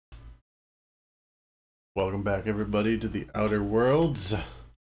Welcome back, everybody, to the Outer Worlds.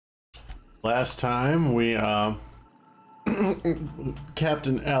 Last time we,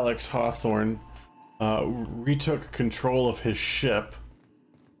 Captain Alex Hawthorne retook control of his ship,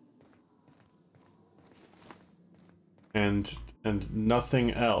 and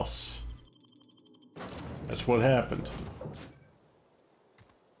nothing else. That's what happened.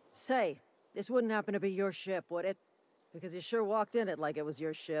 Say, this wouldn't happen to be your ship, would it? Because you sure walked in it like it was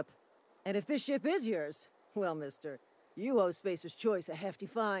your ship. And if this ship is yours, well, mister, you owe Spacer's Choice a hefty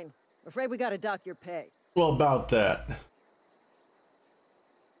fine. Afraid we gotta dock your pay. Well, about that.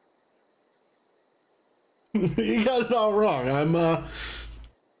 You got it all wrong. I'm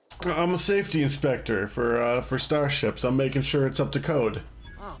a safety inspector for starships. I'm making sure it's up to code.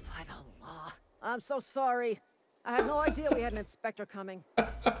 Oh, by the law. I'm so sorry. I had no idea we had an inspector coming.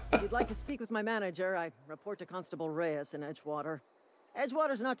 If you'd like to speak with my manager, I report to Constable Reyes in Edgewater.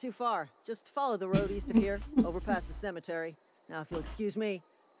 Edgewater's not too far. Just follow the road east of here, over past the cemetery. Now, if you'll excuse me,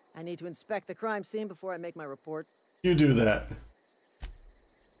 I need to inspect the crime scene before I make my report. You do that.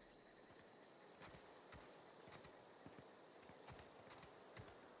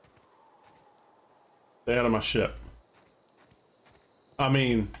 Stay out of my ship. I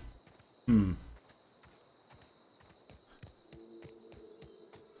mean,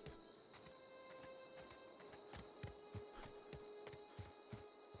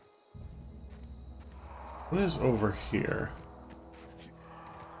 What is over here?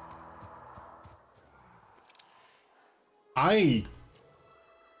 I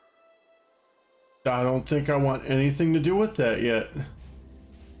don't think I want anything to do with that yet.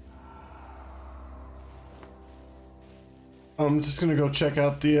 I'm just gonna go check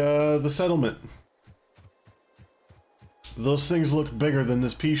out the settlement. Those things look bigger than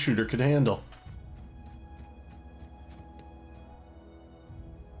this pea shooter could handle.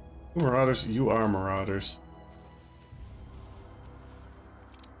 Marauders, you are marauders.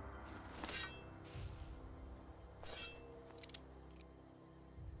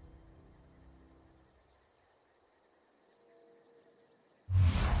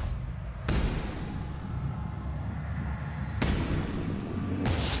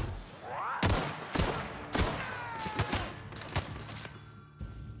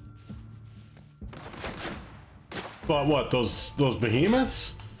 But what, those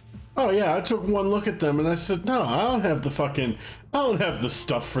behemoths? Oh yeah, I took one look at them and I said, no, I don't have the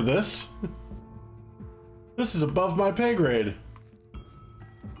stuff for this. This is above my pay grade.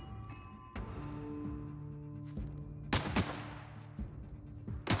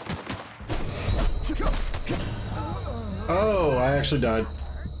 Oh, I actually died.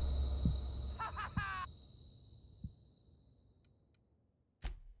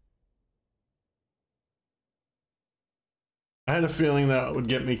 I had a feeling that would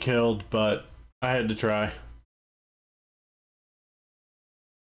get me killed, but I had to try.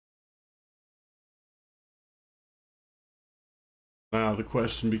 Now the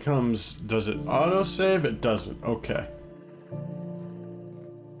question becomes, does it autosave? It doesn't. Okay.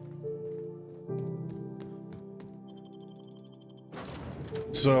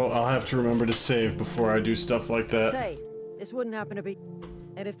 So I'll have to remember to save before I do stuff like that. Say, this wouldn't happen to be...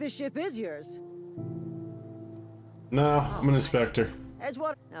 And if this ship is yours... No, I'm an inspector.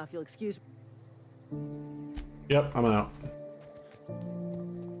 Edgewater... Now, if you'll excuse me... Yep, I'm out.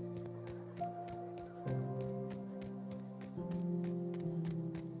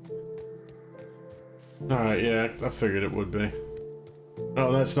 Alright, yeah, I figured it would be.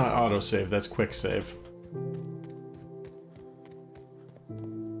 Oh, that's not autosave, that's quick save.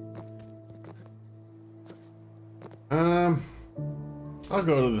 I'll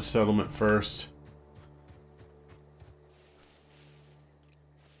go to the settlement first.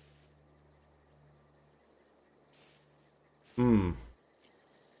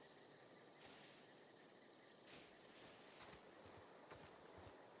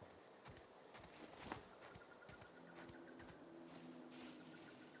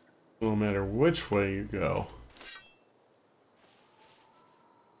 No matter which way you go.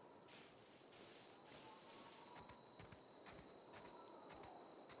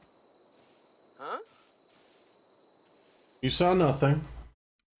 Huh? You saw nothing.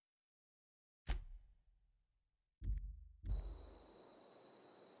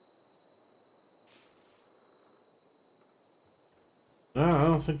 No, I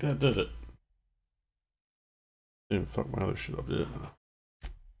don't think that did it. Didn't fuck my other shit up, did it?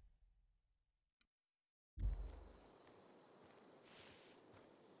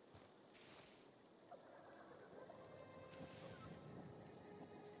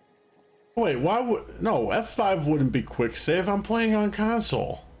 Wait, why would... No, F5 wouldn't be quick save. I'm playing on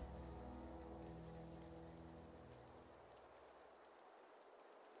console.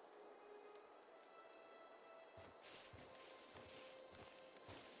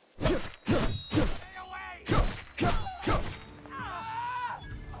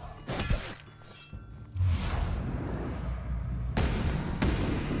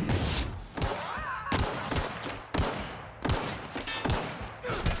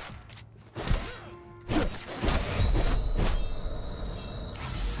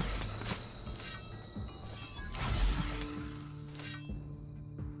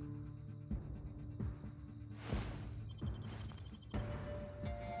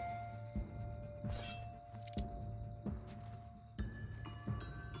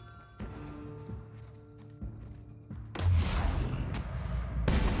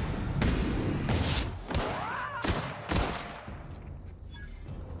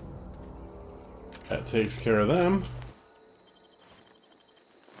 That takes care of them.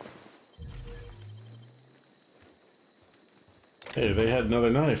 Hey, they had another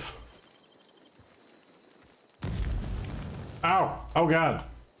knife. Ow! Oh god!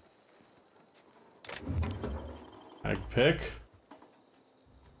 Ag pick.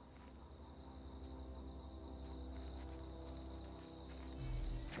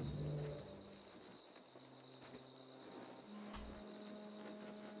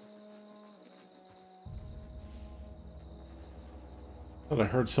 Thought I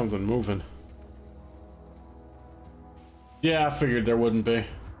heard something moving. Yeah, I figured there wouldn't be.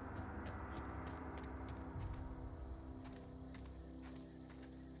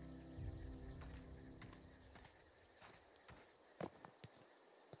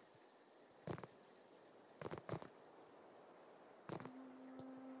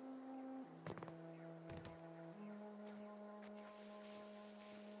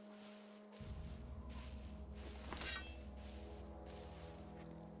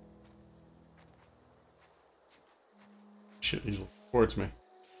 Shit, he's looking towards me.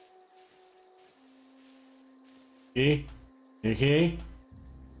 Key? You key?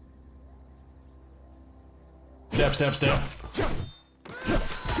 Step, step, step.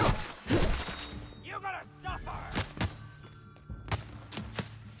 You're gonna suffer!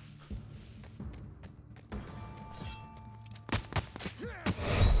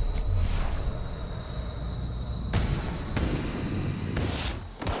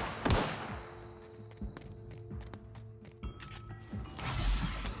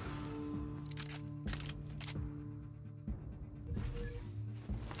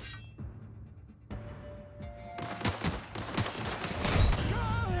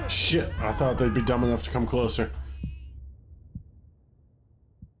 Shit, I thought they'd be dumb enough to come closer.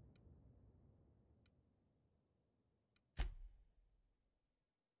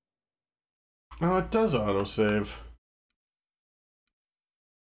 Oh, it does autosave.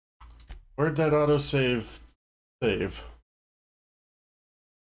 Where'd that autosave save?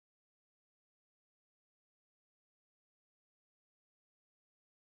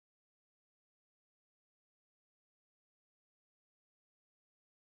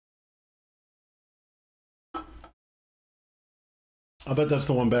 I bet that's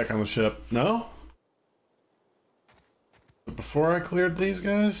the one back on the ship. No? Before I cleared these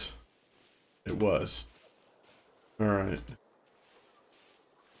guys? It was. Alright.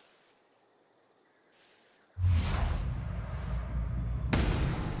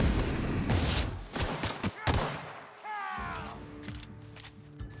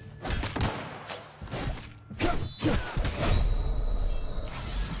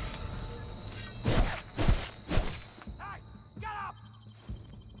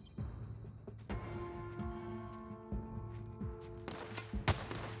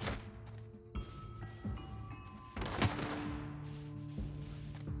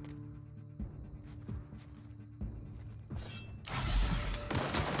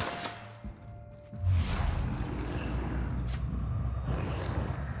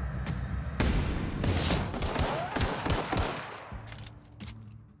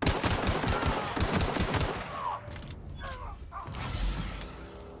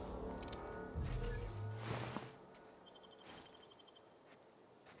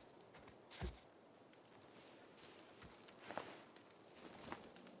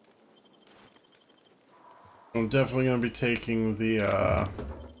 I'm definitely going to be taking the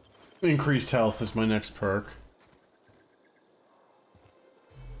increased health as my next perk.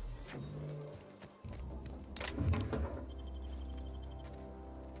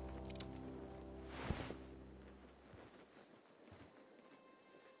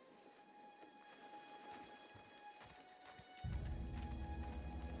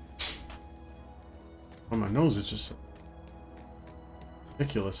 Oh, my nose is just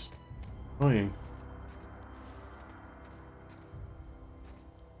ridiculous. Annoying.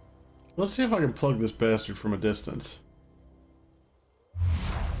 Let's see if I can plug this bastard from a distance.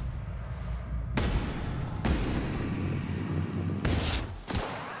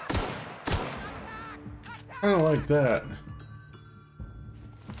 I don't like that.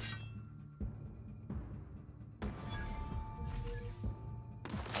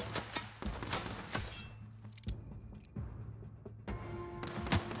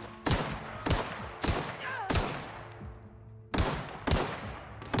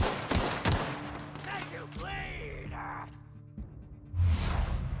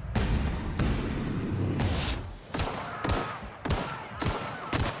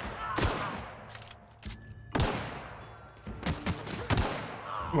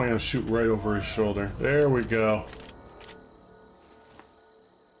 I'm gonna shoot right over his shoulder. There we go.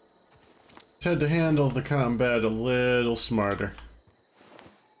 Had to handle the combat a little smarter.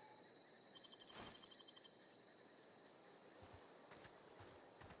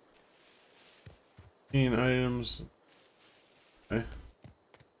 Items. Okay.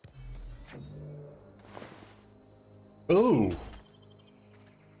 Ooh.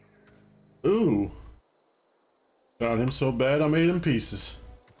 Ooh. Got him so bad I made him pieces.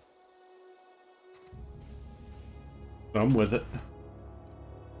 I'm with it.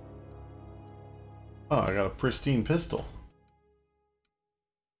 Oh, I got a pristine pistol.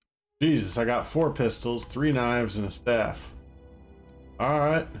 Jesus, I got 4 pistols, 3 knives, and a staff.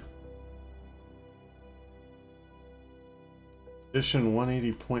 Alright. Edition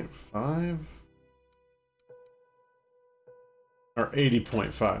 180.5? Or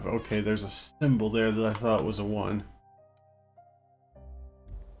 80.5. Okay, there's a symbol there that I thought was a 1.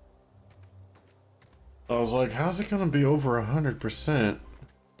 I was like, how's it gonna be over 100%?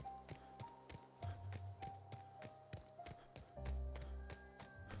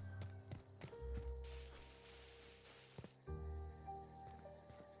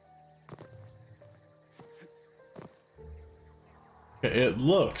 It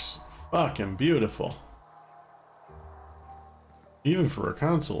looks fucking beautiful. Even for a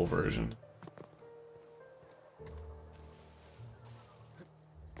console version.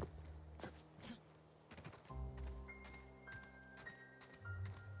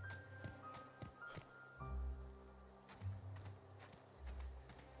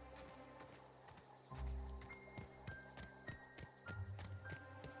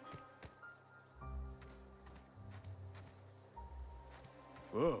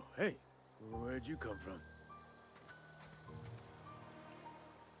 Whoa, hey, where'd you come from?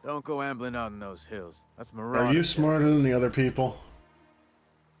 Don't go ambling out in those hills. That's marauding. Are you smarter than the other people?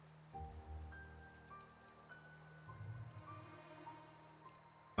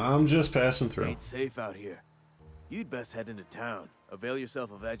 I'm just passing through. Ain't safe out here. You'd best head into town. Avail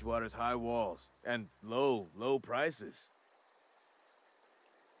yourself of Edgewater's high walls and low prices.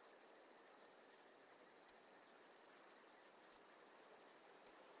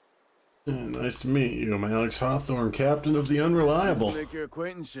 Nice to meet you. I'm Alex Hawthorne, captain of the Unreliable. Nice to make your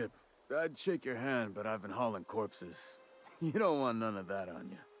acquaintanceship. I'd shake your hand, but I've been hauling corpses. You don't want none of that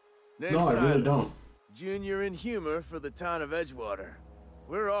on you. Name's No, I really Silas, don't. Junior in humor for the town of Edgewater.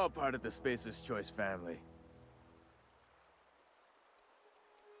 We're all part of the Spacer's Choice family.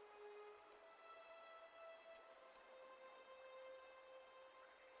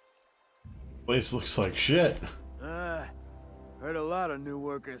 Place looks like shit. Heard a lot of new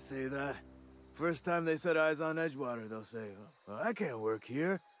workers say that. First time they set eyes on Edgewater, they'll say, well, I can't work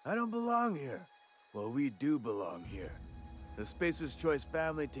here. I don't belong here. Well, we do belong here. The Spacer's Choice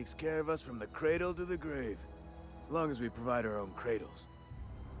family takes care of us from the cradle to the grave. As long as we provide our own cradles.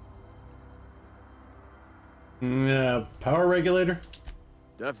 Yeah, power regulator?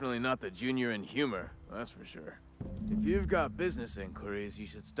 Definitely not the junior in humor, that's for sure. If you've got business inquiries, you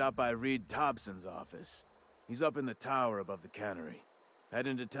should stop by Reed Thompson's office. He's up in the tower above the cannery. Head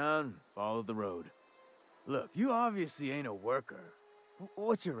into town, follow the road. Look, you obviously ain't a worker.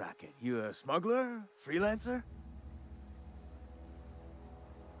 What's your racket? You a smuggler? Freelancer?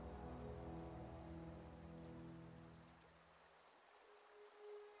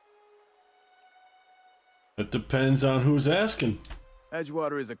 It depends on who's asking.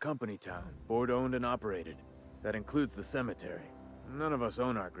 Edgewater is a company town, board-owned and operated. That includes the cemetery. None of us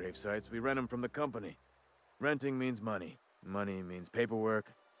own our grave sites, we rent them from the company. Renting means money. Money means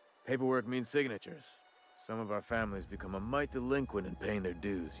paperwork. Paperwork means signatures. Some of our families become a mite delinquent in paying their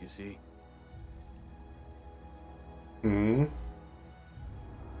dues, you see? Hmm.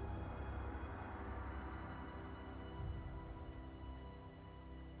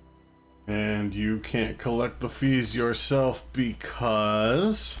 And you can't collect the fees yourself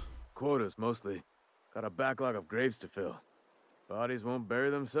because... Quotas, mostly. Got a backlog of graves to fill. Bodies won't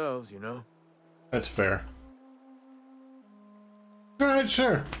bury themselves, you know? That's fair. Alright,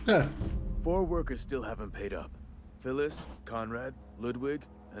 sure. Yeah. 4 workers still haven't paid up. Phyllis, Conrad, Ludwig,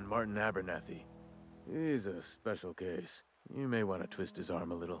 and Martin Abernathy. He's a special case. You may want to twist his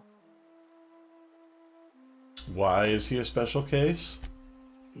arm a little. Why is he a special case?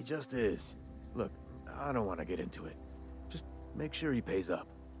 He just is. Look, I don't want to get into it. Just make sure he pays up.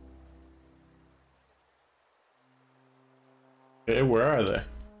 Okay, where are they?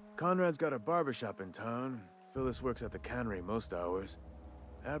 Conrad's got a barbershop in town. Phyllis works at the cannery most hours.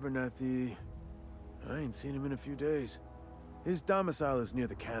 Abernathy... I ain't seen him in a few days. His domicile is near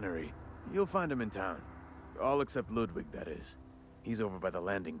the cannery. You'll find him in town. All except Ludwig, that is. He's over by the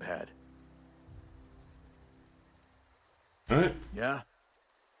landing pad. Alright. Yeah?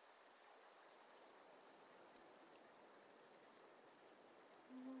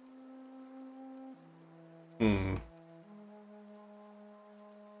 Hmm.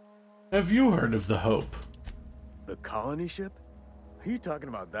 Have you heard of the Hope? The colony ship? Are you talking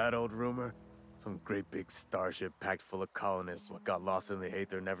about that old rumor? Some great big starship packed full of colonists what got lost in the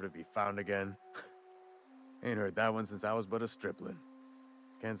aether never to be found again? Ain't heard that one since I was but a stripling.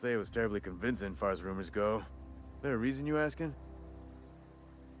 Can't say it was terribly convincing far as rumors go. Is there a reason you asking?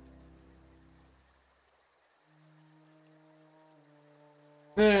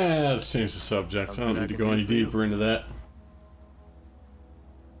 Let's change the subject. I don't need to go any deeper into that.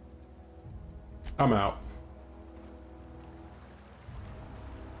 I'm out.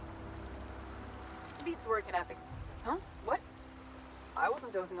 Beats working ethic. Huh? What? I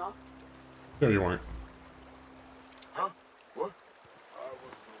wasn't dozing off. Sure you weren't. Huh? What?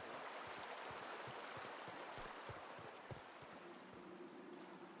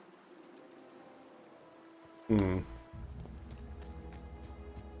 Hmm.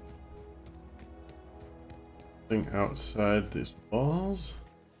 Thing outside these walls?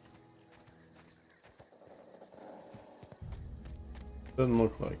 Doesn't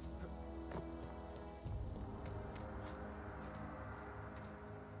look like.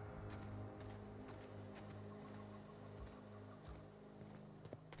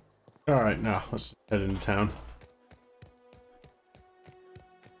 Alright, now let's head into town.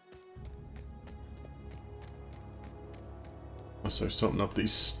 Unless there's something up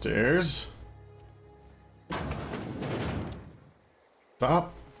these stairs.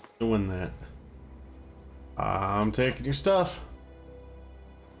 Stop doing that. I'm taking your stuff.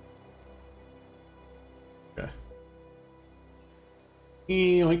 Okay.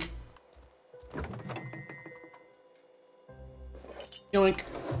 Yoink. Yoink.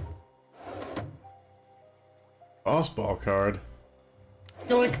 Boss ball card.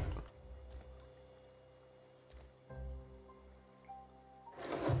 Yoink.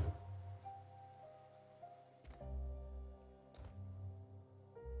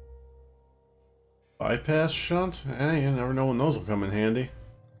 Bypass shunt? Eh, you never know when those will come in handy.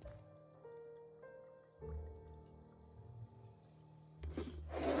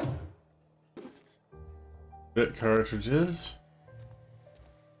 Bit cartridges.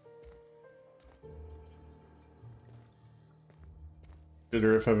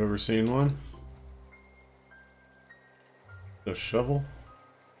 Shitter if I've ever seen one. A shovel?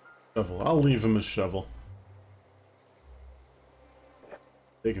 Shovel. I'll leave him as shovel.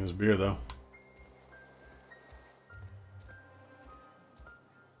 Taking his beer though.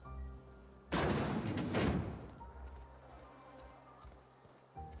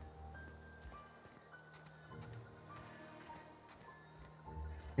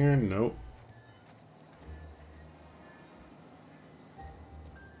 Here, nope.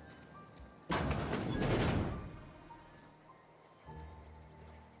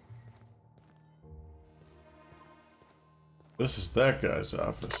 This is that guy's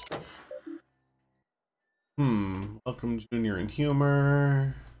office. Welcome, Junior in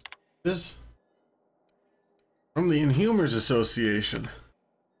Humor. This from the Inhumers Association.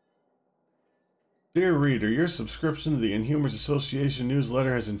 Dear reader, your subscription to the Inhumers Association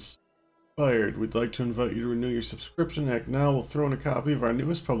newsletter has inspired. We'd like to invite you to renew your subscription. Act now. We'll throw in a copy of our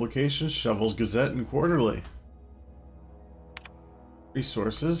newest publication, Shovel's Gazette and Quarterly.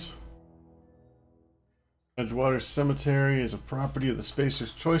 Resources. Edgewater Cemetery is a property of the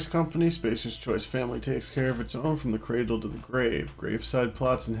Spacer's Choice Company. Spacer's Choice family takes care of its own from the cradle to the grave. Graveside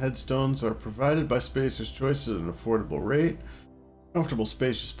plots and headstones are provided by Spacer's Choice at an affordable rate. Comfortable,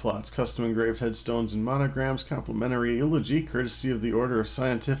 spacious plots, custom engraved headstones and monograms, complimentary eulogy, courtesy of the Order of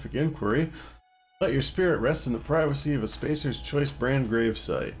Scientific Inquiry. Let your spirit rest in the privacy of a Spacer's Choice brand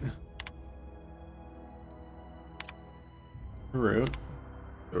gravesite. Route.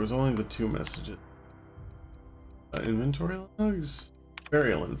 There was only the 2 messages. Inventory logs?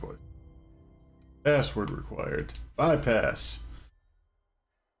 Burial invoice. Password required. Bypass.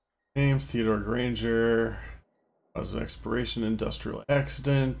 Names, Theodore Granger. Cause of expiration, industrial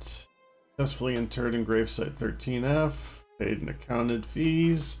accident. Successfully interred in gravesite 13F. Paid and accounted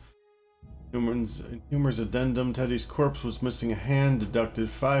fees. Humor's addendum. Teddy's corpse was missing a hand. Deducted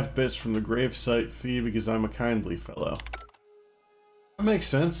 5 bits from the gravesite fee because I'm a kindly fellow. That makes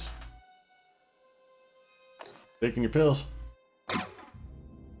sense. Taking your pills.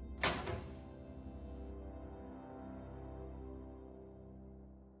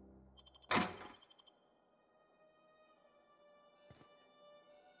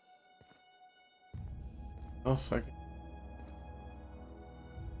 Oh, second.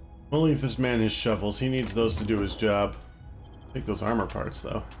 We'll leave this man his shovels. He needs those to do his job. Take those armor parts,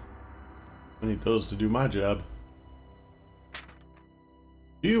 though. I need those to do my job.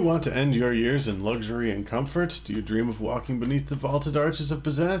 Do you want to end your years in luxury and comfort? Do you dream of walking beneath the vaulted arches of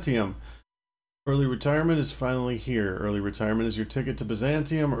Byzantium? Early retirement is finally here. Early retirement is your ticket to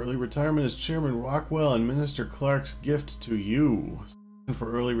Byzantium. Early retirement is Chairman Rockwell and Minister Clark's gift to you.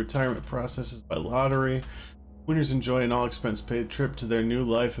 For early retirement processes by lottery. Winners enjoy an all-expense-paid trip to their new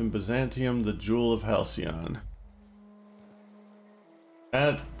life in Byzantium, the Jewel of Halcyon.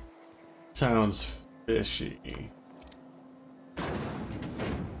 That sounds fishy.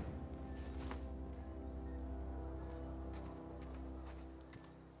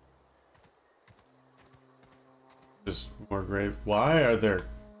 Just more grave. Why are there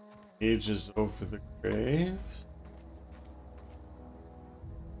cages over the grave?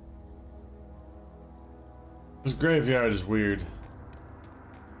 This graveyard is weird.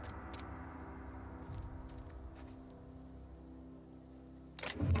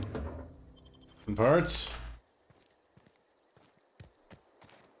 And parts.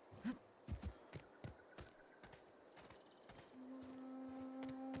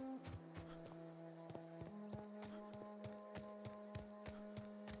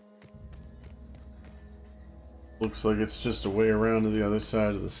 Looks like it's just a way around to the other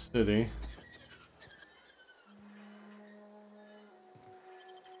side of the city.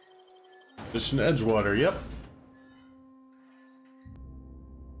 Just an Edgewater, yep.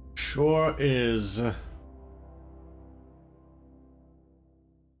 Sure is.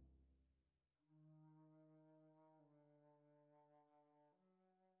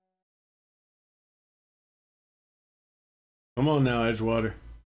 Come on now, Edgewater.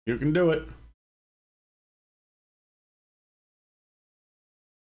 You can do it.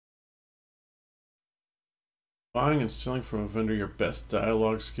 Buying and selling from a vendor, your best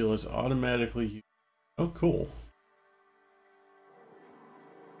dialogue skill is automatically used. Oh, cool.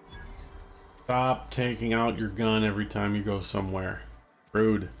 Stop taking out your gun every time you go somewhere.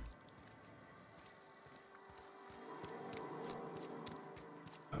 Rude.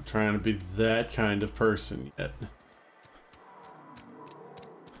 Not trying to be that kind of person yet.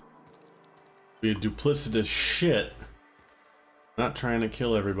 Be a duplicitous shit. Not trying to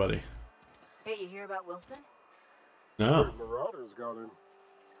kill everybody. Hey, you hear about Wilson? No. Marauders got him.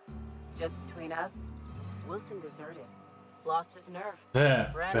 Just between us, Wilson deserted. Lost his nerve.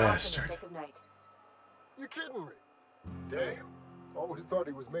 That Ran bastard. off in the thick of night. You kidding me? Damn. Always thought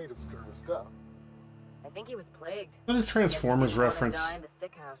he was made of sterner stuff. I think he was plagued. Is that a Transformers reference? Die in the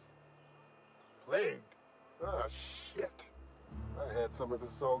sick house. Plagued? Ah, shit. I had some of the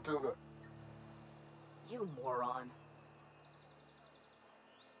salt tuna. You moron.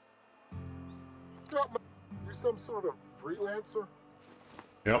 Got my... You some sort of freelancer?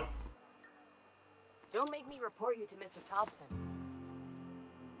 Yep. Don't make me report you to Mr. Thompson.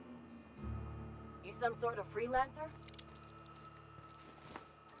 You some sort of freelancer?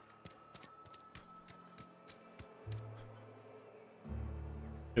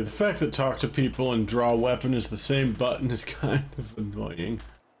 Yeah, the fact that talk to people and draw a weapon is the same button is kind of annoying.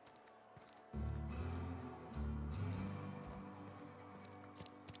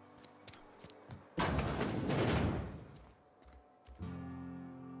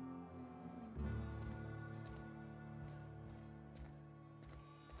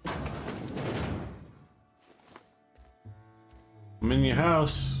 I'm in your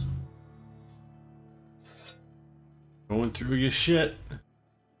house. Going through your shit.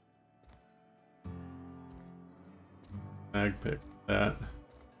 Mag pick that.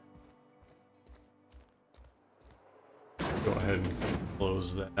 Go ahead and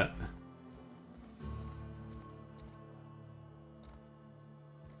close that.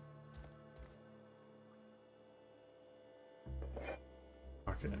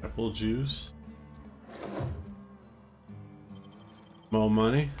 Pocket apple juice. More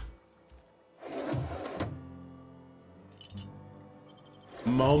money.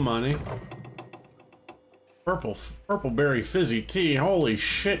 More money. Purple berry fizzy tea. Holy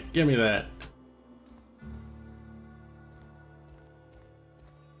shit, give me that.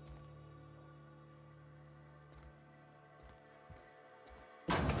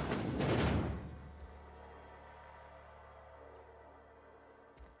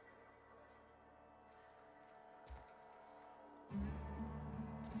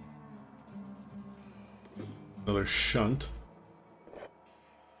 Another shunt.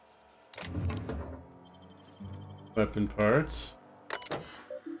 Weapon parts.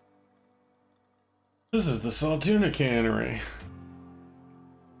 This is the Saltuna Cannery.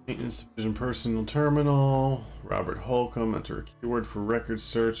 Maintenance Division Personal Terminal. Robert Holcomb. Enter a keyword for record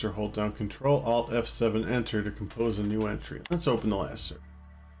search or hold down Control Alt F7 Enter to compose a new entry. Let's open the last search.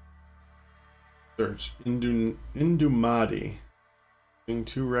 Search Indumati.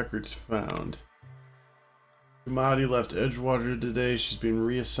 2 records found. Dumadi left Edgewater today. She's been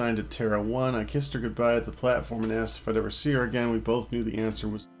reassigned to Terra 1. I kissed her goodbye at the platform and asked if I'd ever see her again. We both knew the answer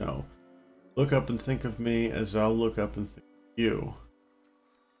was no. Look up and think of me as I'll look up and think of you.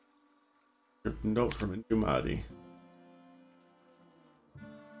 Note from Dumadi.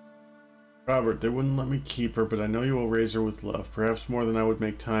 Robert, they wouldn't let me keep her, but I know you will raise her with love, perhaps more than I would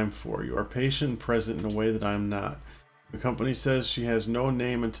make time for. You are patient and present in a way that I am not. The company says she has no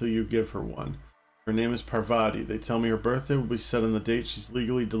name until you give her one. Her name is Parvati. They tell me her birthday will be set on the date she's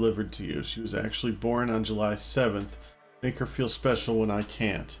legally delivered to you. She was actually born on July 7th. Make her feel special when I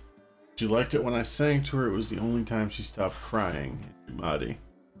can't. She liked it when I sang to her. It was the only time she stopped crying. Dumadi.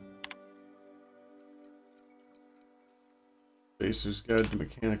 Spacer's Guide to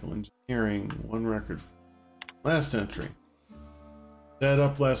Mechanical Engineering. 1 record. Last entry. Sat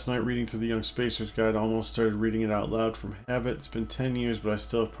up last night reading through the Young Spacer's Guide. Almost started reading it out loud from habit. It's been 10 years, but I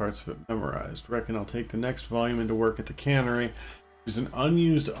still have parts of it memorized. Reckon I'll take the next volume into work at the cannery. There's an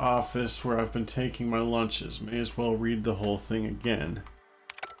unused office where I've been taking my lunches. May as well read the whole thing again.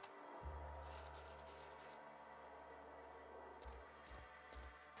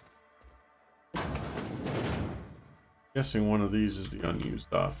 Guessing one of these is the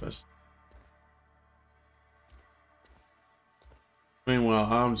unused office. Meanwhile,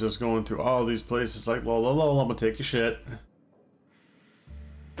 I'm just going through all these places like, lol, lol, lol, I'm gonna take a shit.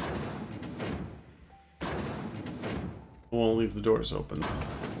 I won't leave the doors open.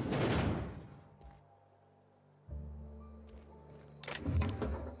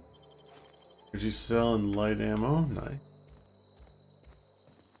 Energy cell and light ammo, nice.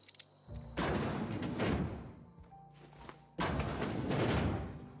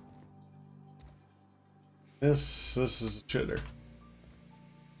 This is a chitter.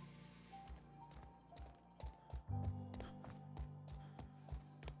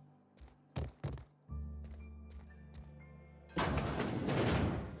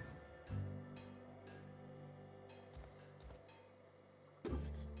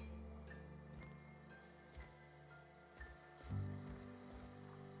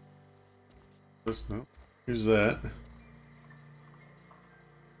 This no. Who's that?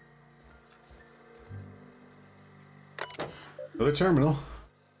 Another terminal.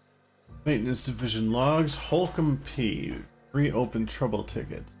 Maintenance division logs. Holcomb P. 3 open trouble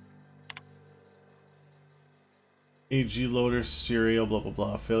tickets. AG loader serial. Blah blah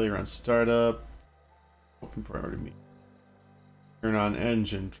blah. Failure on startup. Open priority meet. Turn on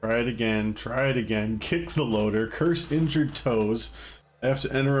engine. Try it again. Try it again. Kick the loader. Curse injured toes. I have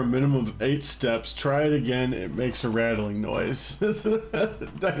to enter a minimum of 8 steps. Try it again. It makes a rattling noise.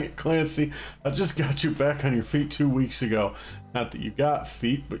 Dang it, Clancy. I just got you back on your feet 2 weeks ago. Not that you got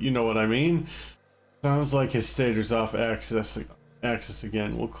feet, but you know what I mean. Sounds like his stator's off axis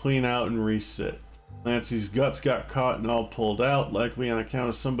again. We'll clean out and reset. Clancy's guts got caught and all pulled out, likely on account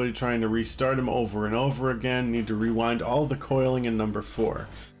of somebody trying to restart him over and over again. Need to rewind all the coiling in number 4.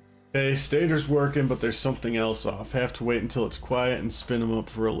 Okay, stator's working, but there's something else off. Have to wait until it's quiet and spin him up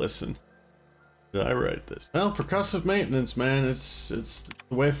for a listen. Did I write this? Well, percussive maintenance, man. It's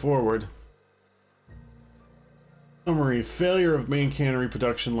the way forward. Summary: failure of main cannery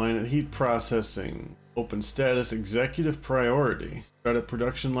production line at heat processing. Open status: executive priority. Start at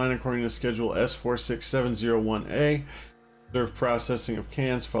production line according to schedule S46701A. Observe processing of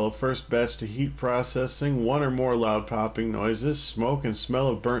cans. Follow first batch to heat processing. 1 or more loud popping noises. Smoke and smell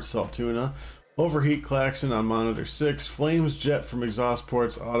of burnt salt tuna. Overheat klaxon on monitor 6. Flames jet from exhaust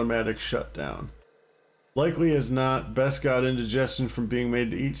ports. Automatic shutdown. Likely as not, Bess got indigestion from being made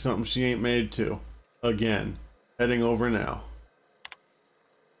to eat something she ain't made to. Again. Heading over now.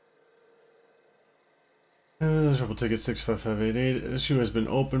 Trouble ticket 65588. Issue has been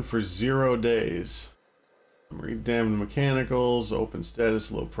open for 0 days. Read damned mechanicals. Open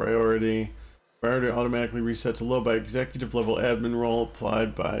status low priority. Priority automatically reset to low by executive level admin role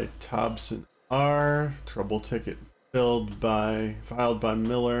applied by Thompson R. Trouble ticket filed by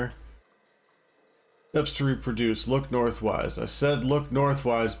Miller. Steps to reproduce. Look northwise. I said look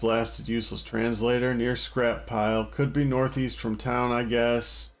northwise, blasted useless translator. Near scrap pile. Could be northeast from town, I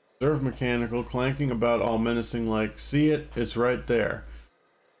guess. Observe mechanical. Clanking about all menacing like, see it? It's right there.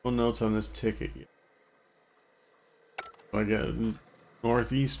 No notes on this ticket yet. I get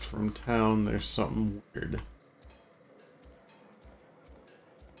northeast from town, there's something weird.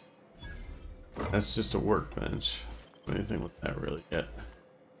 That's just a workbench. Anything with that really yet.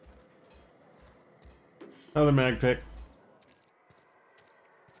 Another mag pick.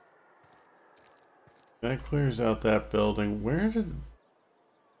 That clears out that building. Where did...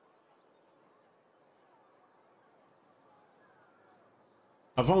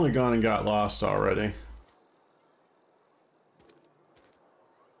 I've only gone and got lost already.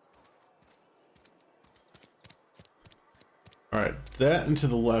 Alright, that and to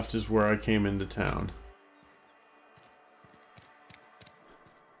the left is where I came into town.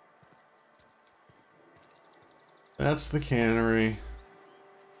 That's the cannery.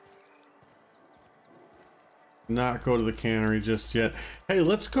 Not go to the cannery just yet. Hey,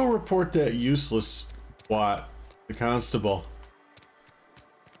 let's go report that useless twat, the constable.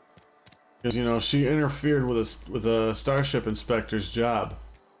 Because, you know, she interfered with a Starship Inspector's job.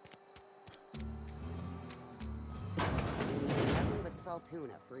 Nothing but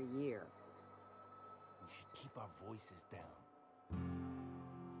Saltuna for a year. We should keep our voices down.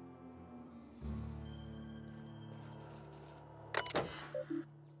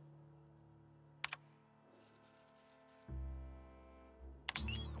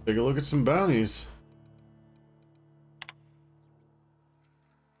 Take a look at some bounties.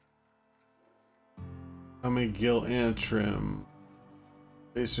 Gil Antrim.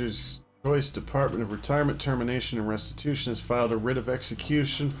 Spacer's Choice Department of Retirement, Termination, and Restitution has filed a writ of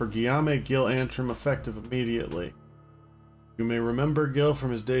execution for Guillaume Gil Antrim effective immediately. You may remember Gil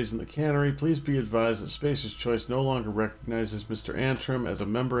from his days in the cannery. Please be advised that Spacer's Choice no longer recognizes Mr. Antrim as a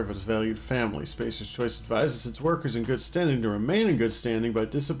member of its valued family. Spacer's Choice advises its workers in good standing to remain in good standing by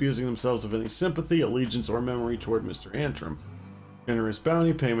disabusing themselves of any sympathy, allegiance, or memory toward Mr. Antrim. Generous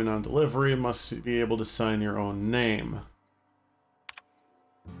bounty payment on delivery, and must be able to sign your own name.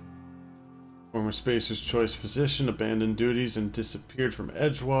 Former Spacer's Choice physician abandoned duties and disappeared from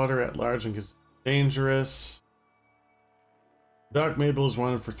Edgewater at large and dangerous. Doc Mabel is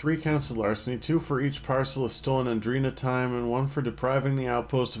wanted for 3 counts of larceny, 2 for each parcel of stolen Andrina time, and 1 for depriving the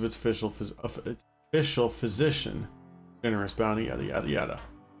outpost of its official physician. Generous bounty, yada yada yada.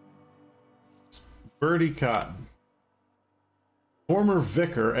 Bertie Cotton. Former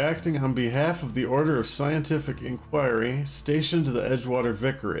vicar acting on behalf of the Order of Scientific Inquiry, stationed to the Edgewater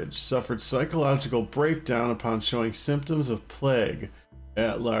Vicarage, suffered psychological breakdown upon showing symptoms of plague,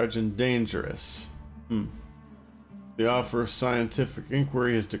 at large and dangerous. The offer of scientific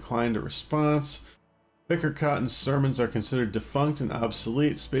inquiry has declined a response. Vicar Cotton's sermons are considered defunct and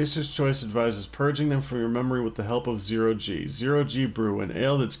obsolete. Spacer's Choice advises purging them from your memory with the help of Zero G. Zero G Brew, an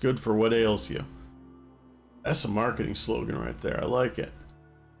ale that's good for what ails you. That's a marketing slogan right there. I like it.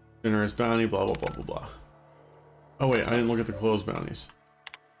 Generous bounty, blah, blah, blah, blah, blah. Oh, wait. I didn't look at the closed bounties.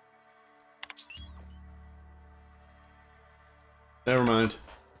 Never mind.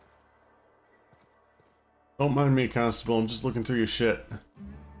 Don't mind me, Constable. I'm just looking through your shit.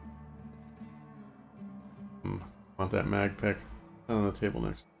 Want that mag pick? On the table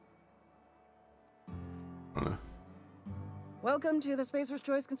next. Welcome to the Spacer's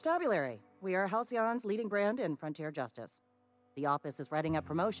Choice Constabulary. We are Halcyon's leading brand in frontier justice. The office is writing up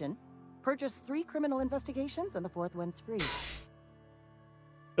promotion. Purchase 3 criminal investigations and the 4th one's free.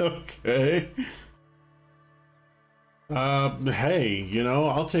 Okay. Hey, you know,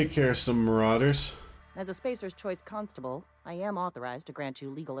 I'll take care of some marauders. As a Spacer's Choice constable, I am authorized to grant you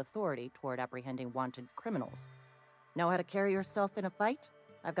legal authority toward apprehending wanted criminals. Know how to carry yourself in a fight?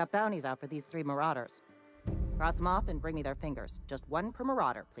 I've got bounties out for these 3 marauders. Cross them off and bring me their fingers. Just 1 per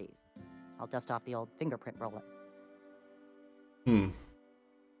marauder, please. I'll dust off the old fingerprint roller.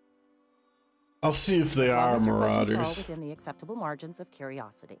 I'll see if they are marauders. Fall within the acceptable margins of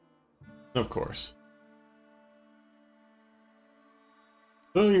curiosity. Of course.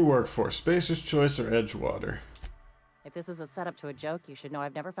 Who do you work for? Spacer's Choice or Edgewater? If this is a setup to a joke, you should know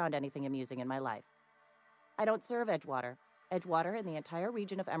I've never found anything amusing in my life. I don't serve Edgewater. Edgewater and the entire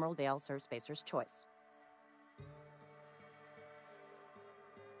region of Emerald Vale serve Spacer's Choice.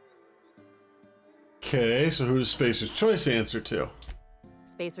 Okay, so who does Spacer's Choice answer to?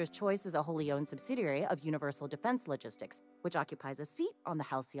 Spacer's Choice is a wholly owned subsidiary of Universal Defense Logistics, which occupies a seat on the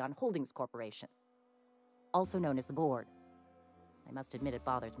Halcyon Holdings Corporation, also known as the Board. I must admit it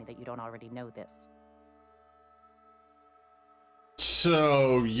bothers me that you don't already know this.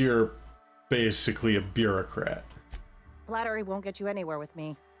 So, you're basically a bureaucrat. Flattery won't get you anywhere with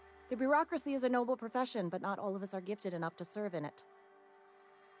me. The bureaucracy is a noble profession, but not all of us are gifted enough to serve in it.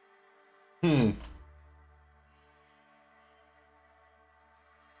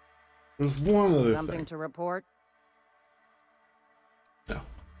 There's one other Something thing. to report? No.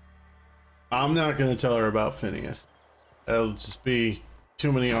 I'm not going to tell her about Phineas. That'll just be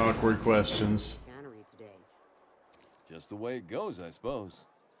too many awkward questions. Cannery today. Just the way it goes, I suppose.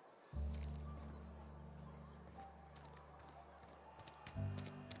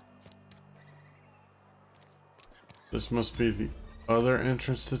 This must be the other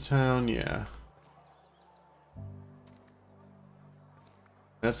entrance to town, yeah.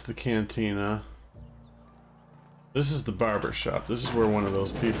 That's the cantina. This is the barber shop. This is where one of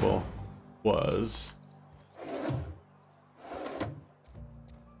those people was.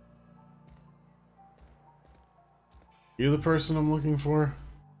 You the person I'm looking for?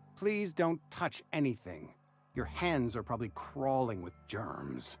 Please don't touch anything. Your hands are probably crawling with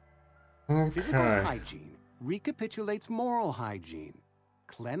germs. Okay. Physical hygiene recapitulates moral hygiene.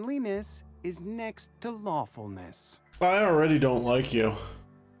 Cleanliness is next to lawfulness. I already don't like you.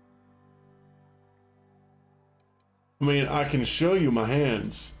 I mean, I can show you my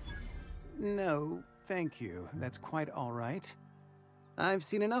hands. No, thank you. That's quite all right. I've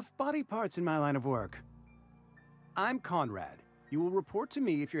seen enough body parts in my line of work. I'm Conrad. You will report to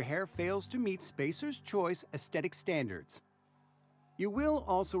me if your hair fails to meet Spacer's Choice aesthetic standards. You will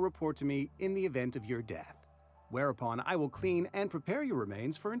also report to me in the event of your death, whereupon I will clean and prepare your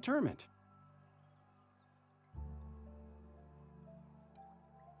remains for interment.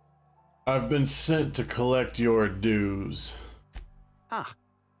 I've been sent to collect your dues. Ah,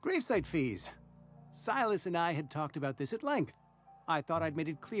 gravesite fees. Silas and I had talked about this at length. I thought I'd made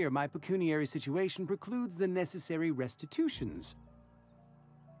it clear my pecuniary situation precludes the necessary restitutions.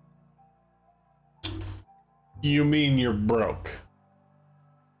 You mean you're broke?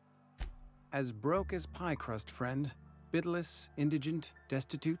 As broke as pie crust, friend. Bitless, indigent,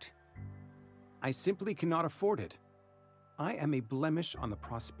 destitute. I simply cannot afford it. I am a blemish on the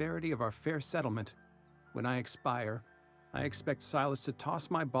prosperity of our fair settlement. When I expire, I expect Silas to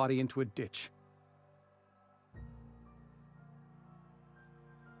toss my body into a ditch.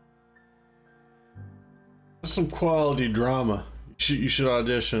 That's some quality drama. You should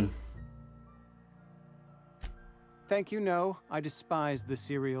audition. Thank you, no. I despise the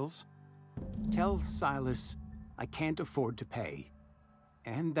serials. Tell Silas I can't afford to pay,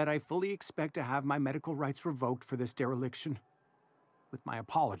 and that I fully expect to have my medical rights revoked for this dereliction. With my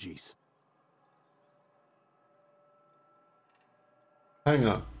apologies. Hang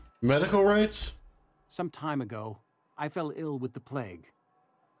on. Medical rights? Some time ago, I fell ill with the plague.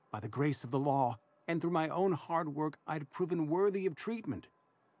 By the grace of the law, and through my own hard work, I'd proven worthy of treatment.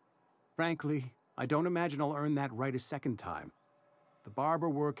 Frankly, I don't imagine I'll earn that right a second time. The barber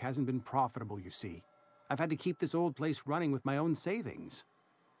work hasn't been profitable, you see. I've had to keep this old place running with my own savings.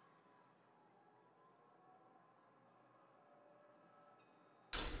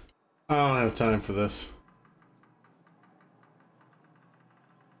 I don't have time for this.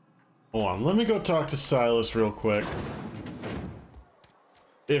 Hold on, let me go talk to Silas real quick.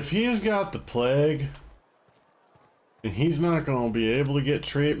 If he's got the plague, and he's not going to be able to get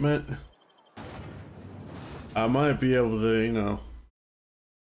treatment, I might be able to, you know,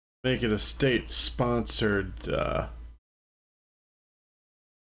 make it a state-sponsored,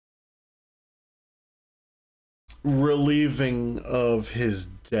 relieving of his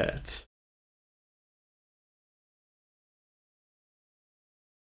debt.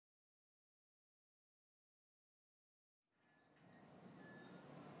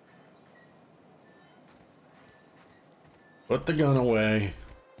 Put the gun away.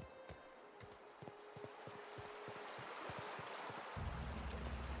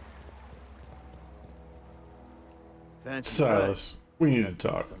 Fancy Silas, we need to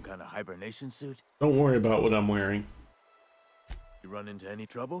talk. Some kind of hibernation suit? Don't worry about what I'm wearing. You run into any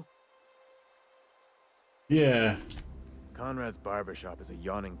trouble? Yeah. Conrad's barbershop is a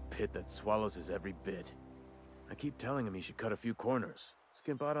yawning pit that swallows his every bit. I keep telling him he should cut a few corners.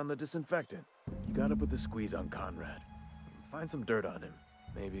 Skimp out on the disinfectant. You gotta put the squeeze on Conrad. Find some dirt on him.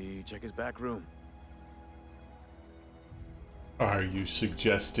 Maybe check his back room. Are you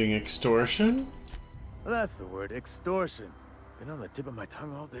suggesting extortion? Well, that's the word, extortion. Been on the tip of my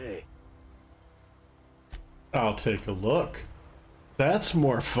tongue all day. I'll take a look. That's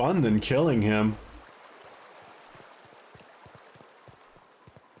more fun than killing him.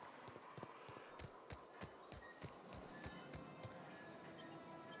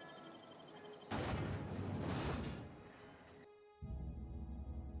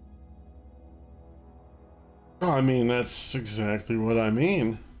 I mean, that's exactly what I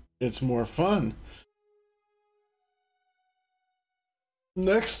mean. It's more fun.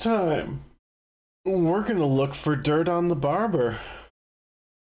 Next time, we're gonna look for dirt on the barber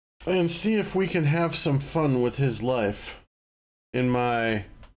and see if we can have some fun with his life in my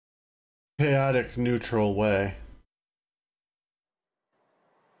chaotic, neutral way.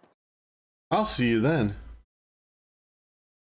 I'll see you then.